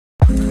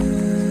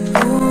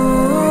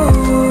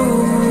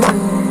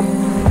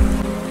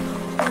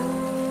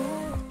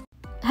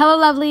Hello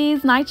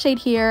lovelies, Nightshade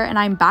here, and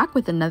I'm back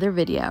with another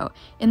video.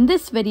 In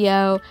this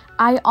video,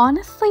 I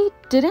honestly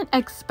didn't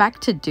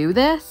expect to do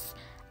this.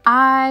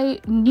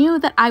 I knew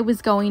that I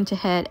was going to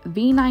hit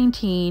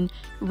V19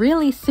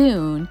 really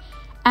soon,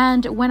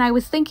 and when I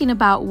was thinking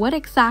about what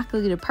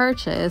exactly to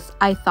purchase,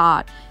 I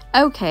thought,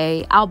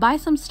 okay, I'll buy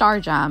some star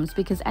gems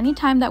because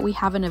anytime that we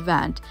have an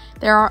event,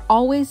 there are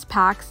always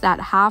packs that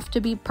have to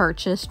be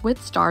purchased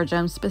with star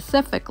gems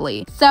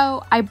specifically.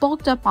 So I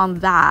bulked up on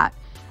that.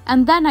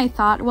 And then I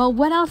thought, well,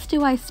 what else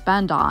do I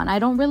spend on? I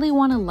don't really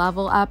want to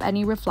level up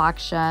any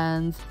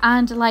reflections.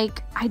 And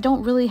like, I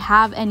don't really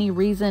have any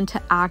reason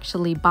to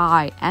actually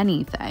buy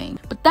anything.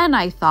 But then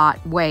I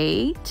thought,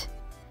 wait.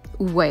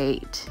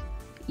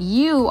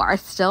 You are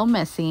still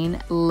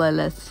missing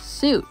Lilith's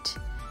suit.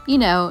 You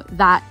know,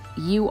 that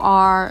you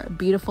are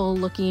beautiful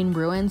looking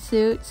ruin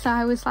suit. So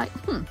I was like,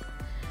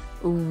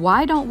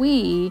 why don't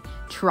we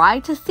try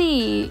to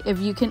see if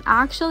you can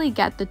actually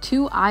get the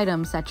 2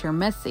 items that you're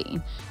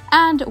missing?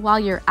 And while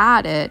you're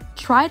at it,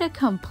 try to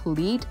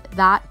complete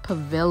that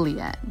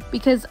pavilion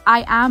because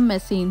I am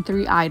missing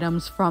 3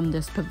 items from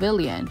this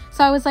pavilion.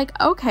 So I was like,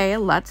 okay,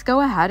 let's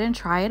go ahead and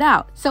try it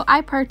out. So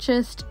I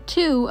purchased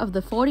 2 of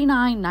the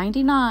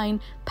 $49.99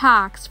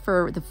 packs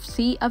for the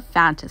Sea of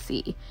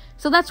Fantasy.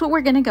 So that's what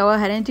we're gonna go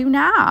ahead and do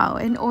now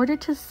in order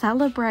to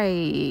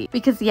celebrate.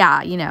 Because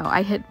yeah, you know,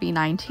 I hit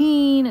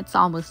V19, it's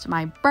almost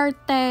my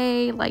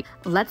birthday. Like,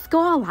 let's go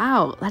all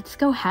out, let's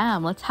go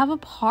ham, let's have a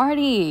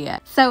party.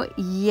 So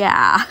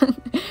yeah,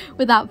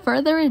 without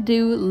further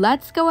ado,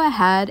 let's go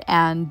ahead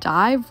and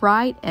dive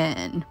right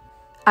in.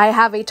 I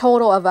have a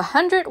total of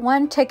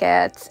 101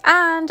 tickets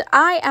and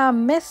I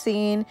am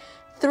missing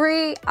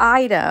 3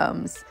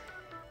 items.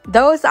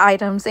 Those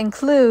items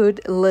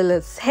include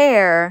Lilith's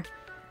hair,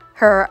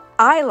 her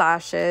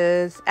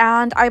eyelashes,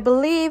 and I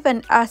believe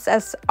an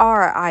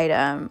SSR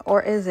item,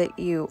 or is it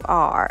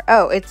UR?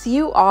 Oh, it's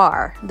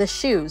UR, the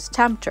shoes,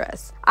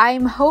 Temptress.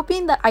 I'm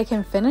hoping that I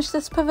can finish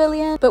this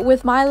pavilion, but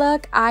with my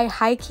luck, I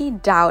high-key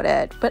doubt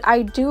it, but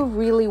I do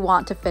really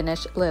want to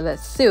finish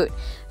Lilith's suit.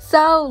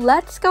 So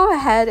let's go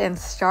ahead and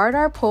start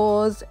our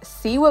pulls,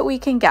 see what we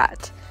can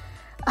get.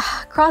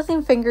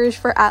 Crossing fingers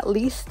for at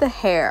least the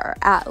hair,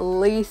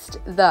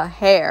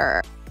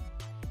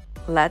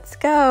 Let's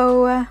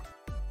go.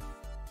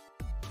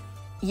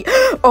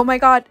 Oh my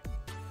god.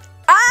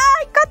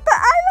 I got the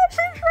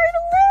eyelashes right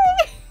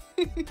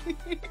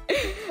away.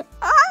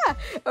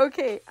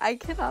 Okay, I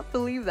cannot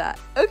believe that.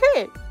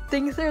 Okay,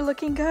 things are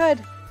looking good.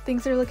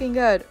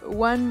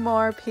 One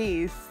more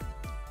piece.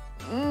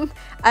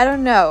 I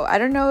don't know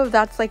if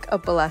that's like a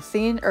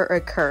blessing or a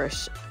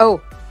curse.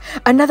 Oh,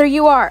 another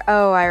UR.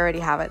 Oh, I already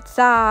have it.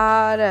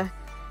 Sad.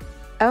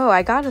 Oh,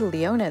 I got a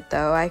Leonid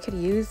though. I could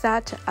use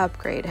that to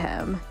upgrade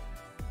him.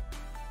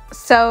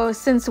 So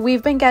since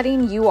we've been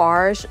getting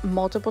URs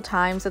multiple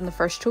times in the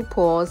first 2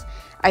 pulls,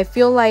 I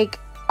feel like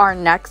our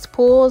next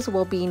pulls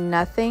will be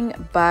nothing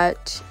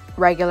but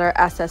regular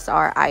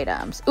SSR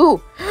items.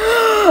 Ooh.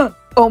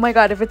 Oh my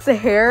god, if it's the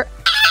hair.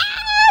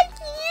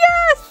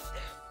 Yes!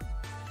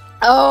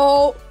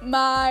 Oh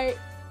my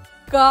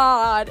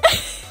god.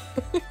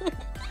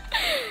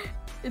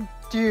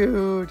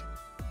 Dude.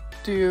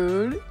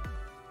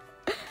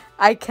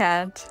 I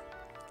can't.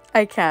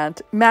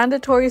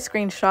 Mandatory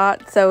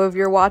screenshot. So if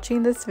you're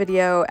watching this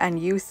video and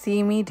you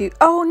see me do—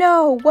 oh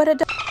no,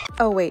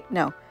 oh wait,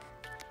 no.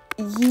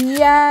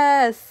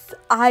 Yes,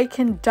 I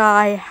can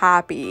die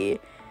happy.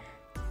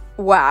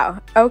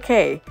 Wow,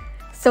 okay.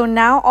 So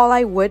now all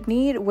I would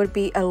need would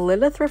be a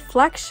Lilith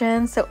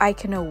reflection so I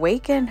can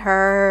awaken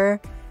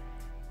her.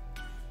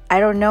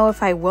 I don't know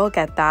if I will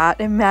get that.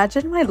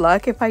 Imagine my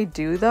luck if I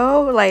do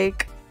though.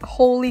 Like,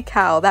 holy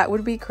cow, that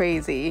would be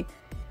crazy.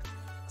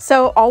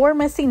 So all we're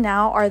missing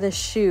now are the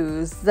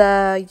shoes,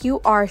 the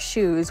UR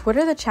shoes. What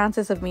are the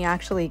chances of me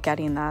actually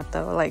getting that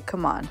though? Like,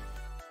 come on.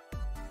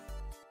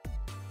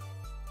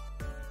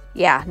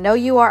 Yeah, no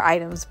UR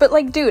items. But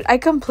like, dude, I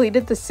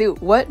completed the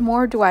suit. What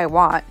more do I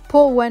want?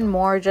 Pull 1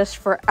 more just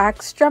for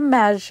extra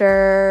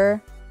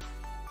measure.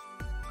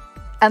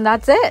 And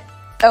that's it.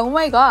 Oh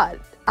my god.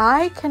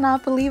 I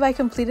cannot believe I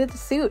completed the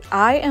suit.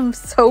 I am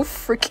so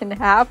freaking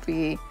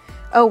happy.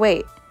 Oh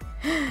wait.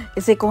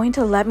 Is it going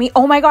to let me?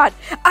 Oh my god,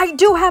 I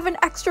do have an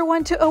extra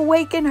one to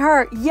awaken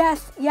her.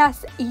 Yes.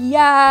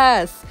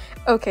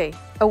 Okay,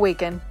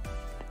 awaken.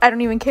 I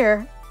don't even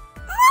care.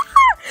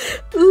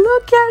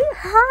 Look at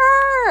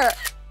her.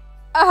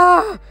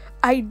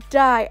 I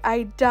die.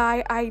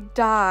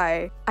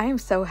 I am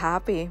so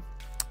happy.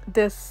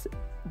 This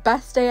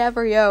best day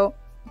ever, yo.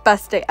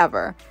 Best day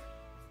ever.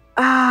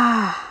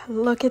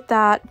 Look at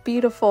that.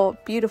 Beautiful.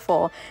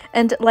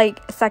 And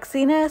like,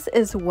 sexiness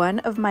is one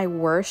of my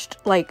worst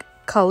like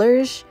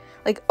colors.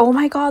 Like, oh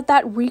my god,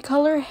 that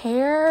Recolor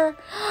hair.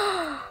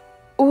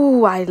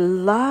 Ooh, I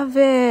love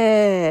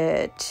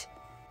it.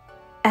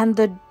 And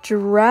the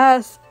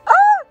dress.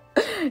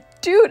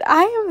 Dude,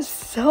 I am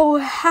so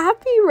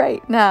happy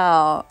right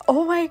now.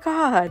 Oh my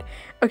god.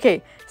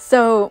 Okay,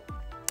 so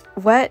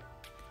what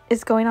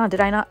is going on? Did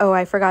I not? Oh,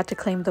 I forgot to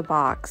claim the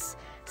box.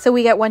 So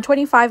we get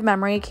 125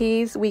 memory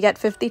keys, we get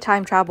 50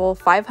 time travel,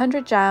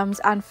 500 gems,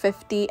 and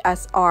 50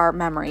 SR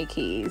memory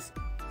keys.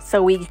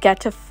 So we get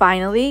to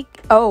finally,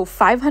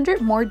 500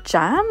 more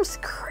gems?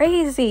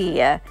 Crazy.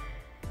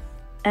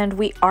 And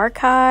we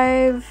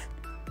archive.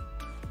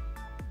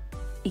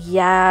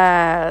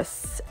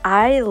 Yes,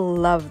 I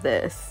love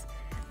this.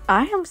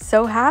 I am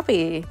so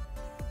happy.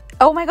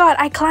 Oh my god,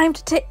 I climbed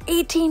to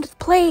 18th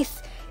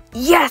place.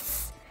 Yes!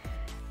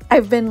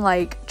 I've been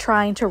like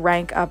trying to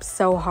rank up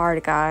so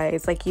hard,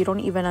 guys. Like, you don't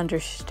even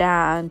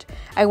understand.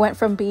 I went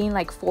from being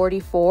like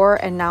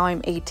 44 and now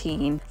I'm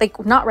 18.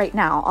 Like, not right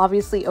now.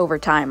 Obviously, over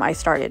time, I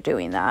started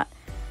doing that.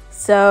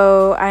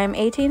 So I'm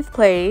 18th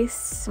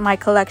place. My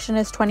collection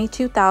is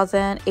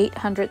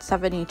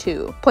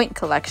 22,872 point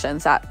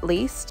collections at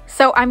least.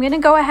 So I'm gonna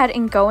go ahead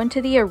and go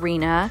into the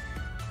arena.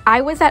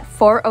 I was at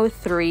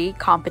 403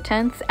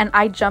 competence and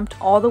I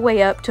jumped all the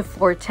way up to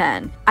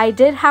 410. I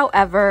did,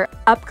 however,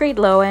 upgrade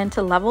Lowen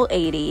to level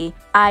 80.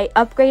 I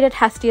upgraded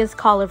Hestia's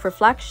Call of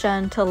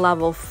Reflection to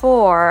level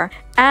 4.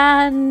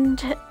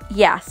 And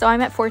yeah, so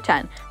I'm at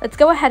 410. Let's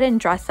go ahead and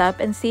dress up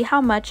and see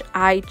how much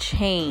I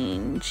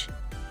change.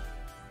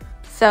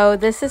 So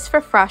this is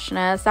for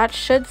freshness. That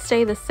should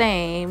stay the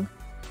same.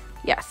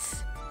 Yes.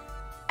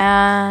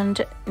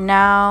 And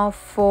now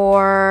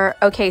for,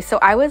 okay, so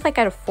I was like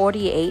at a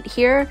 48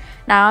 here.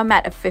 Now I'm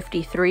at a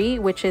 53,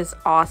 which is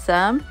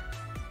awesome.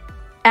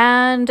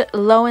 And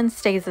Lowen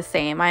stays the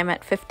same. I'm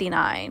at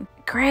 59.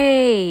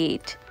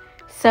 Great.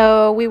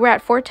 So we were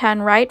at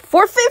 410, right?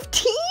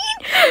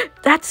 415?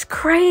 That's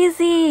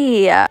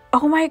crazy.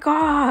 Oh my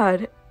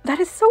God. That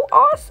is so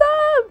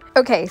awesome.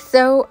 Okay,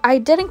 so I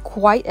didn't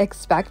quite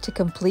expect to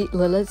complete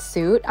Lilith's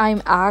suit.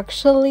 I'm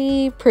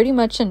actually pretty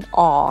much in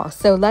awe.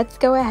 So let's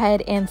go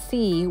ahead and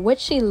see what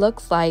she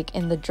looks like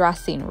in the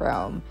dressing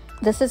room.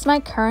 This is my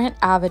current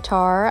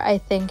avatar. I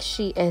think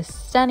she is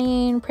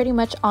stunning, pretty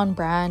much on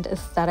brand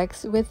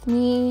aesthetics with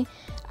me.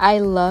 I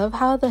love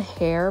how the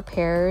hair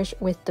pairs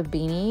with the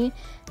beanie.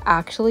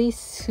 Actually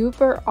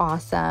super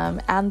awesome,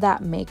 and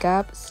that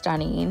makeup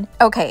stunning.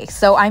 Okay,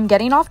 so I'm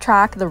getting off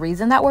track. The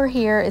reason that we're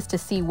here is to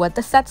see what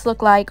the sets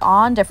look like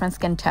on different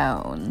skin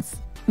tones.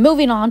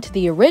 Moving on to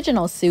the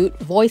original suit,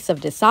 Voice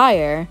of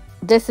Desire.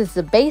 This is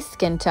the base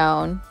skin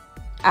tone,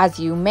 as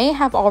you may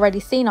have already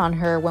seen on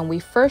her when we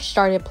first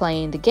started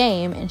playing the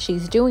game and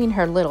she's doing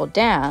her little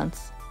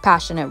dance.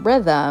 Passionate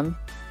Rhythm,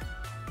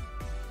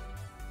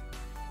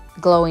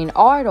 Glowing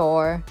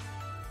Ardor,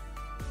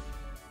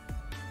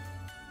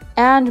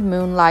 and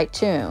Moonlight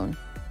Tune.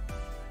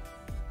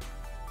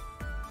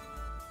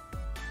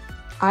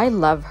 I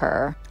love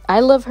her. I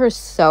love her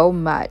so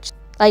much.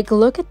 Like,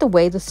 look at the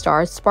way the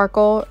stars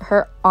sparkle.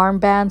 Her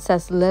armband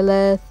says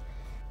Lilith.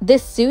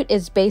 This suit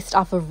is based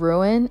off of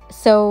Ruin,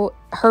 so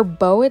her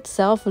bow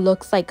itself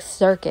looks like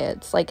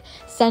circuits, like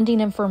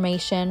sending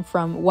information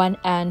from one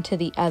end to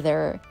the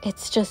other.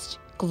 It's just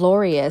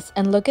glorious.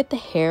 And look at the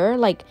hair,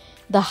 like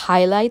the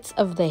highlights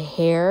of the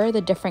hair,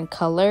 the different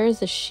colors,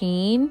 the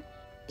sheen.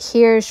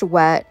 Here's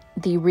what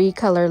the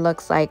Recolor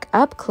looks like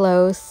up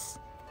close.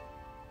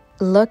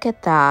 Look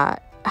at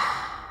that.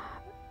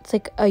 It's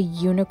like a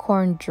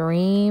unicorn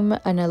dream,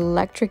 an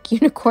electric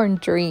unicorn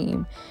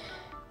dream.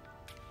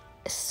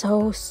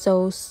 So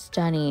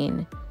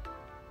stunning.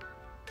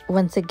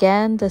 Once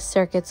again, the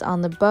circuits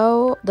on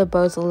the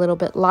bow's a little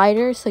bit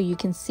lighter so you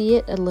can see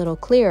it a little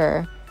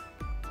clearer.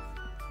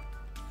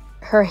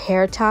 Her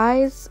hair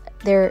ties,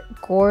 they're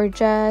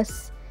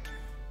gorgeous.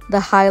 The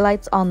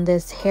highlights on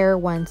this hair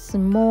once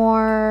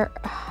more.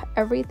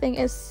 Everything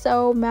is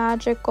so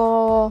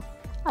magical.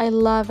 I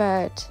love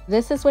it.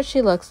 This is what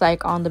she looks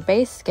like on the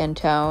base skin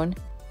tone.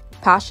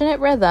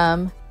 Passionate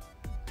Rhythm,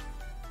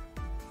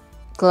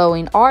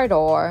 Glowing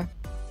Ardor,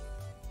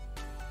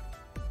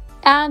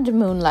 and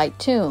Moonlight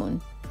Tune.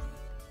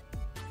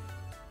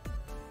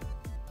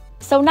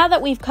 So now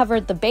that we've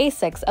covered the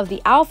basics of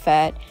the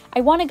outfit, I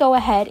want to go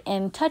ahead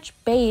and touch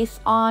base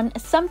on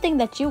something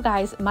that you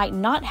guys might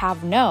not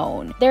have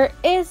known. There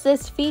is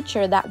this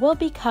feature that will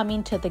be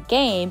coming to the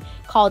game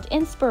called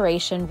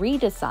Inspiration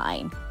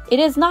Redesign. It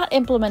is not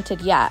implemented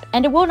yet,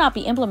 and it will not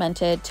be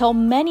implemented till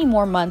many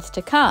more months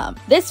to come.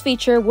 This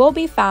feature will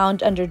be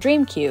found under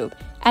Dreamcube,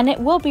 and it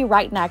will be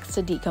right next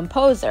to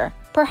Decomposer.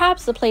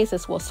 Perhaps the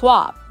places will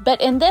swap,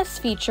 but in this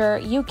feature,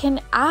 you can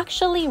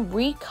actually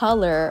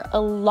recolor a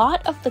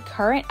lot of the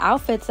current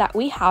outfits that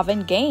we have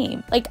in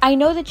game. Like, I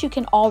know that you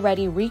can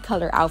already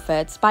recolor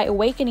outfits by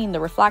awakening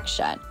the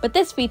reflection, but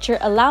this feature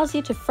allows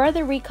you to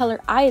further recolor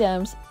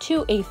items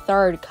to a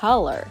third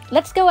color.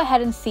 Let's go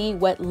ahead and see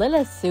what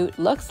Lilith's suit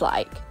looks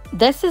like.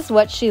 This is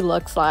what she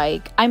looks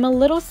like. I'm a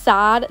little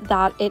sad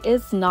that it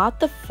is not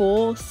the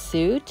full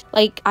suit.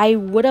 Like, I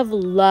would have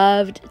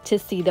loved to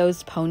see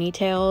those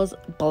ponytails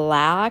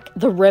black,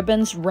 the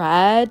ribbons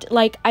red.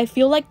 Like, I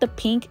feel like the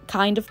pink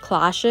kind of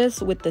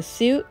clashes with the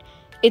suit.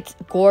 It's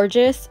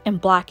gorgeous in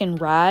black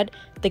and red,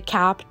 the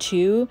cap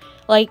too.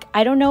 Like,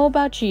 I don't know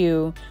about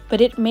you,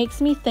 but it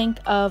makes me think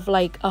of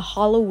like a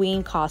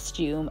Halloween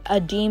costume, a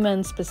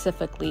demon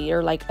specifically,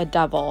 or like a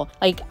devil.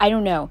 Like, I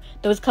don't know.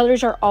 Those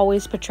colors are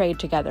always portrayed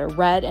together,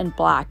 red and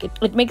black.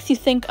 It makes you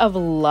think of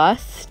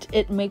lust.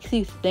 It makes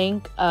you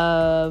think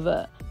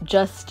of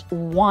just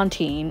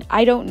wanting.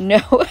 I don't know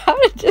how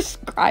to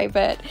describe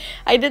it.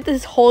 I did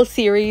this whole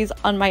series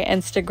on my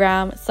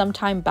Instagram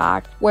sometime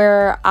back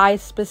where I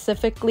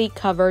specifically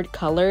covered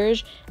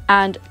colors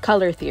and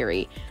color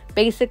theory.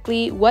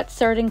 Basically, what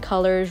certain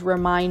colors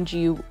remind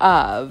you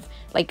of,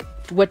 like,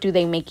 what do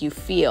they make you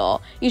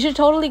feel? You should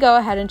totally go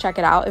ahead and check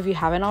it out if you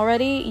haven't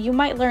already. You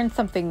might learn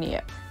something new.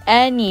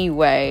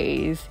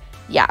 Anyways,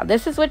 yeah,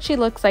 this is what she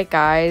looks like,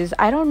 guys.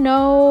 I don't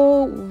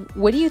know.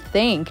 What do you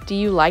think? Do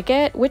you like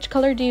it? Which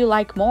color do you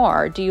like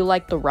more? Do you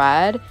like the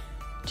red?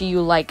 Do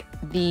you like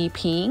the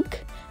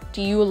pink?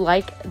 Do you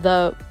like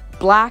the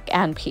black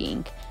and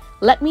pink?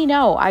 Let me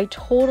know. I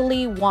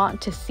totally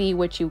want to see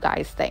what you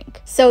guys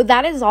think. So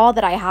that is all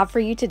that I have for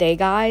you today,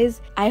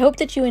 guys. I hope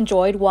that you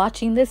enjoyed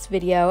watching this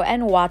video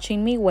and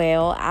watching me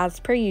wail as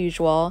per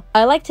usual.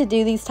 I like to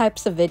do these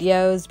types of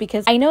videos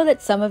because I know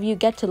that some of you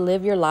get to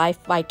live your life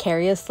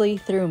vicariously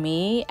through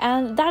me,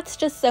 and that's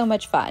just so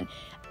much fun.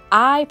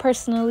 I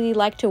personally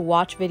like to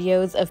watch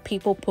videos of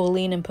people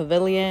pulling in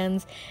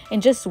pavilions and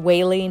just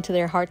wailing to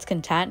their heart's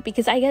content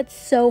because I get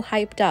so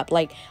hyped up.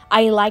 Like,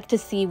 I like to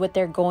see what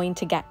they're going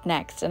to get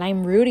next, and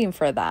I'm rooting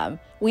for them.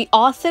 We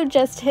also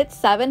just hit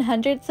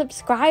 700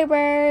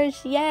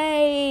 subscribers.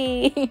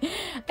 Yay!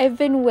 I've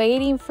been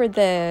waiting for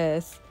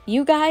this.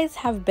 You guys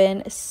have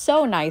been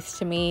so nice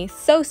to me,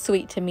 so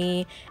sweet to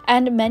me,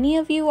 and many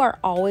of you are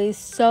always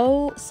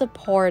so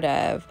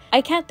supportive.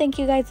 I can't thank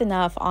you guys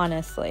enough,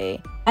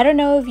 honestly. I don't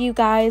know if you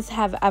guys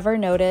have ever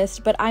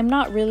noticed, but I'm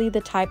not really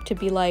the type to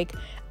be like,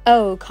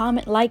 oh,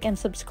 comment, like, and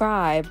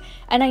subscribe.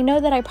 And I know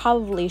that I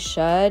probably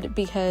should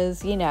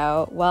because, you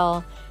know,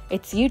 well,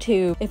 it's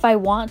YouTube. If I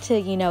want to,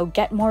 you know,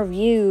 get more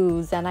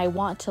views and I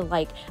want to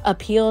like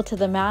appeal to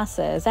the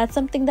masses, that's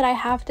something that I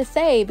have to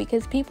say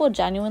because people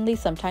genuinely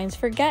sometimes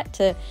forget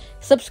to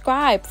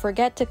subscribe,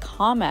 forget to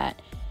comment.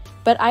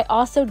 But I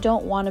also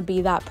don't want to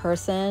be that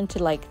person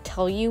to like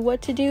tell you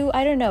what to do.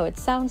 I don't know, it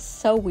sounds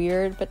so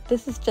weird, but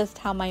this is just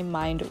how my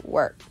mind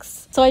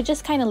works. So I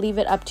just kind of leave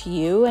it up to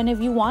you. And if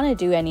you want to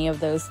do any of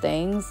those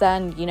things,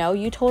 then, you know,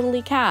 you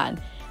totally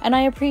can. And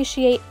I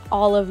appreciate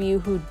all of you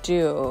who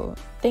do.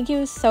 Thank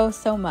you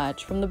so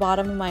much from the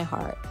bottom of my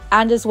heart.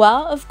 And as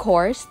well, of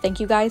course, thank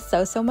you guys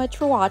so much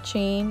for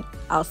watching.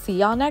 I'll see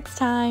y'all next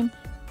time.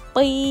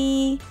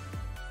 Bye!